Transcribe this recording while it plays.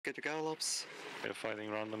Get your gallops. We're fighting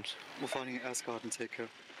randoms. We're fighting Asgard and take her.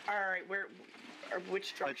 Alright,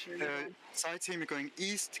 which direction are you going? Side team, you're going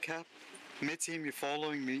east, cap. Mid team, you're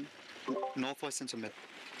following me. Northwest into mid.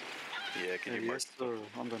 Yeah, can you mark? Yes, sir.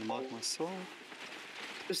 I'm gonna mark myself.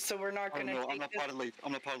 So we're not gonna. No, I'm not part of lead.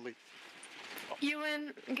 I'm not part of lead.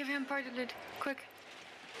 Ewan, give him part of lead. Quick.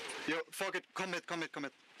 Yo, fuck it. Come mid.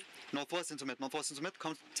 Northwest into mid.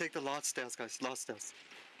 Come take the last stairs, guys. Last stairs.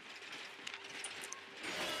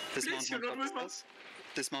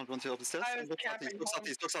 Dismount once you're up the stairs. Look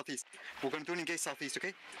southeast. We're gonna do an engage southeast,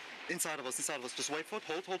 okay? Inside of us. Just wait for it.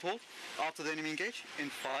 Hold. After the enemy engage. In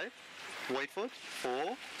 5. Wait for it.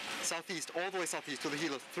 4. Southeast. All the way southeast to the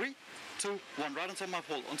healers. 3, 2, 1. Right on top of my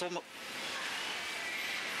pole.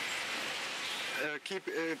 Keep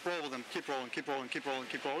roll with them. Keep rolling,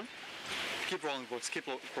 boys. Keep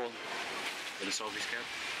rolling. With the southeast cap.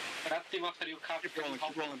 Keep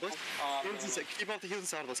rolling, boys. Keep off the heels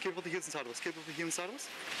inside of us.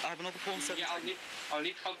 I have another pole inside. Yeah, I'll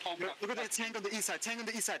need help. Look at that tank on the east side.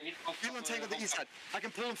 Heal and tank on the east side. I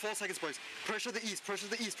can pull in 4 seconds, boys. Pressure the east.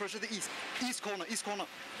 East corner.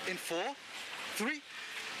 In 4, 3,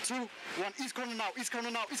 2, 1. East corner now,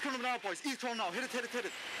 boys. East corner now. Hit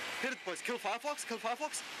it, boys. Kill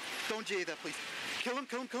Firefox. Don't GA that, please. Kill him.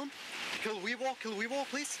 Kill Weewar,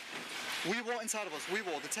 please. Weewar inside of us.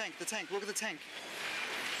 The tank. Look at the tank.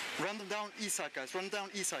 Run them down east side, guys.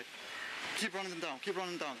 Keep running them down.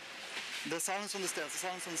 There's silence on the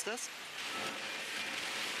stairs.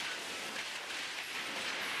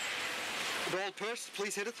 They're all pursed.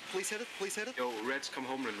 Please hit it. Yo, Reds come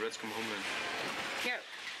homeland. Yeah.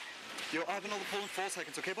 Yo, I have another pull in 4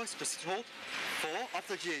 seconds, okay, boys? Just hold. 4,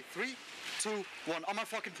 after GA. 3, 2, 1. On my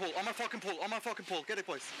fucking pull. Get it,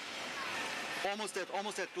 boys. Almost dead.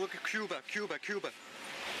 Look at Cuba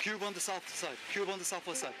on the south side. On the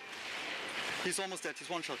southwest side. He's almost dead. He's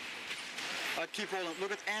one shot. Alright, keep rolling.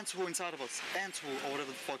 Look at Antwu inside of us. Antwu, or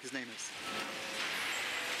whatever the fuck his name is.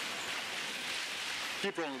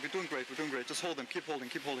 Keep rolling. We're doing great. Just hold them. Keep holding.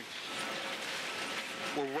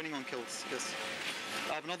 We're winning on kills. Yes.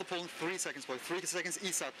 I have another pull in 3 seconds, boys. 3 seconds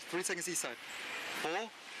east side. 4,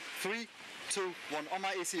 3, 2, 1. On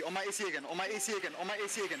my AC again.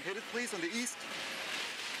 Hit it, please, on the east.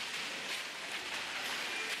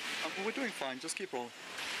 We're doing fine. Just keep rolling.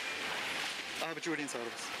 I have a Druid inside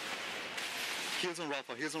of us. Heals on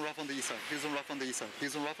Rafa on the east side. Heals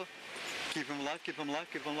on Rafa. Keep him alive.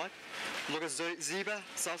 Look at Zeba,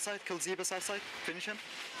 south side. Kill Zeba, south side. Finish him.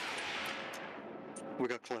 We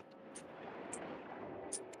got clapped.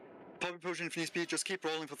 Poppy potion if needs be. Just keep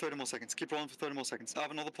rolling for 30 more seconds. I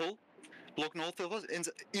have another pull. Look north of us,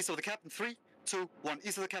 east of the cap in 3, 2, 1.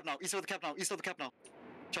 East of the cap now.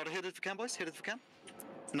 Try to hit it if you can, boys.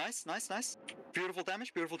 Nice. Beautiful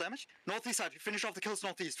damage. Northeast side. Finish off the kills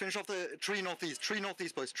northeast. Finish off the tree northeast,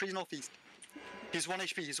 boys. Tree northeast. He's 1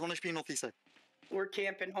 HP northeast side. We're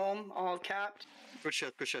camping home, all capped. Good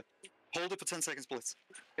shit. Hold it for 10 seconds, Blitz.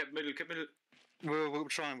 Keep middle. We're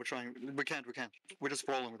trying. We can't. We're just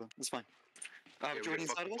rolling with them. It's fine. Jordan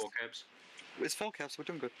inside of us. 4 caps. It's 4 caps. We're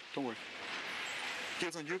doing good. Don't worry.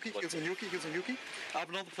 Heals on Yuki. I have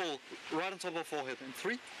another pull right on top of our forehead. In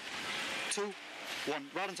 3, 2, 1.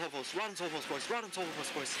 Right on top of us,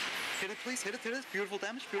 boys. Hit it, please. Beautiful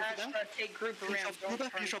damage. Take group around.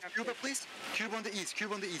 Finish off Cuba, please. Cube on the east.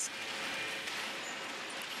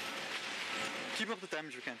 Keep up the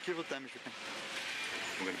damage we can.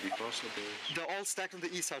 I'm gonna be crossing the bridge. They're all stacked on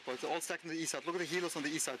the east side, boys. Look at the healers on the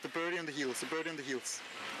east side. The birdie on the heals.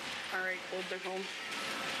 Alright, hold their home.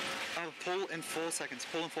 I have a pull in 4 seconds.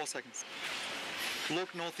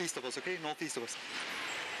 Look northeast of us, okay?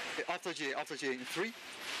 After GA. In 3,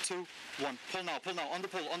 2, 1. Pull now. On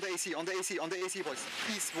the AC, boys.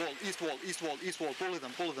 East wall. Bully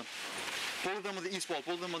them. Bully them on the east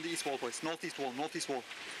wall, boys. Northeast wall.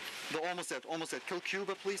 They're almost dead. Kill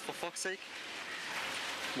Cuba, please, for fuck's sake.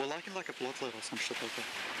 We're lacking like a bloodlet or some shit like that.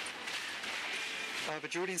 I have a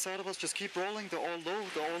Judy inside of us. Just keep rolling. They're all low.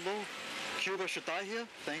 Cuba should die here.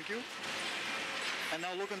 Thank you. And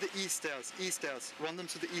now look on the east stairs. Run them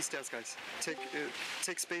to the east stairs, guys.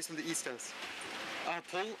 Take space on the east stairs. I'll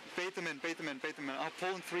pull. Bait them in. I'll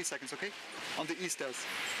pull in 3 seconds, okay? On the east stairs.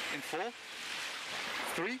 In 4,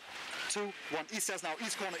 3, 2, 1. East stairs now.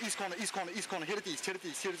 East corner. Hit it east,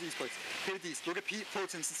 boys. Hit it east. Look at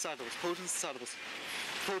Potence inside of us.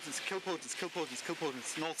 Kill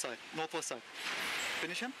Potence. Northwest side.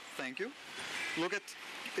 Finish him. Thank you. Look at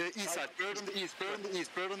east side. Bird on the east.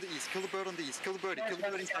 Kill the bird on the east. Kill the birdie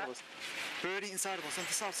inside of us. Birdie inside of us on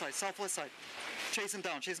the south side, southwest side. Chase him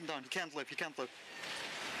down. He can't live.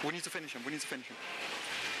 We need to finish him.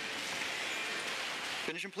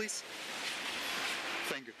 Finish him, please.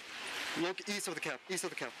 Thank you. Look east of the cap, east of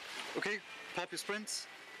the cap. Okay, pop your sprints.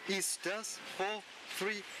 East stairs. 4,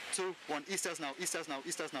 3, 2, 1. East stairs now, east stairs now,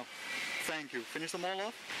 east stairs now. Thank you. Finish them all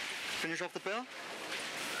off. Finish off the bear.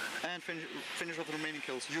 And finish off the remaining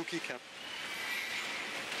kills. Yuki cap.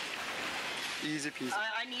 Easy peasy.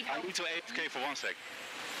 I need I help. need to AFK for 1 sec.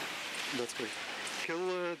 That's great. Kill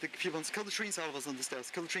the people. Kill the trees out of us on the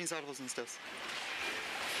stairs. Kill the trees out of us on the stairs.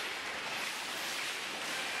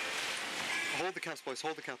 Hold the caps, boys.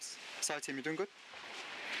 Hold the caps. Side team, you doing good?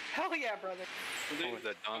 Hell yeah, brother.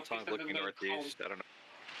 The downtown looking northeast. I don't know.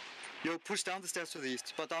 Yo, push down the stairs to the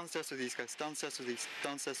east. But down the stairs to the east, guys. Down the stairs to the east.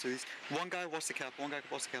 Down the stairs to the east. One guy watch the cap. One guy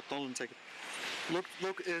watch the cap. Don't let him take it.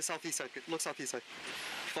 Look southeast side. Look southeast side.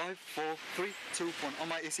 5, 4, 3, 2, 1. On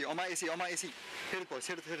my AC. On my AC. On my AC. Hit it, boys.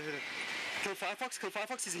 Hit it. Hit it. Hit it. Kill Firefox. Kill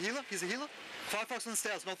Firefox. He's a healer. He's a healer. Firefox on the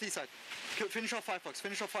stairs. Northeast side. Finish off Firefox.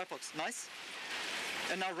 Finish off Firefox. Nice.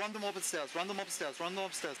 And now run them up the stairs. Run them up the stairs. Run them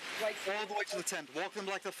up the stairs. Like all the way to the tent. Walk them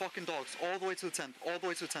like they're fucking dogs. All the way to the tent. All the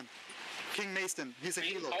way to the tent. King Mason. He's a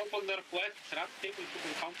healer.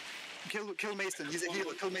 Kill Mason. He's a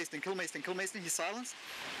healer. Kill Mason. Kill Mason. Kill Mason. He's silenced.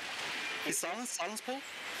 He's silenced. Silence pull.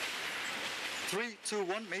 3, 2,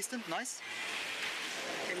 1. Mason. Nice.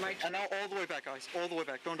 And now all the way back, guys. All the way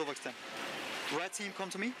back. Don't overextend. Red team, come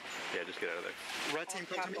to me. Yeah, just get out of there. Red team,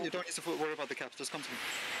 come to me. You don't need to worry about the caps. Just come to me.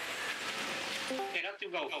 Okay, not to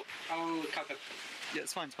go. I'll cap it. Yeah,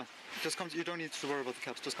 it's fine, it's fine. Just come to, you don't need to worry about the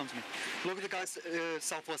caps, just come to me. Look at the guys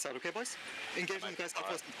southwest side, okay boys? Engage with the guys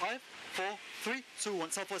southwest in 5, 4, 3, 2,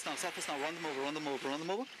 1. Southwest now, run them over, run them over, run them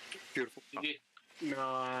over. Beautiful.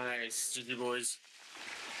 Nice, GG boys.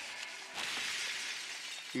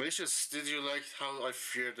 Malicious, did you like how I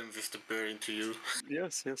feared them with the bear into you?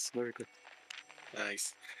 Yes, very good.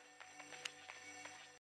 Nice.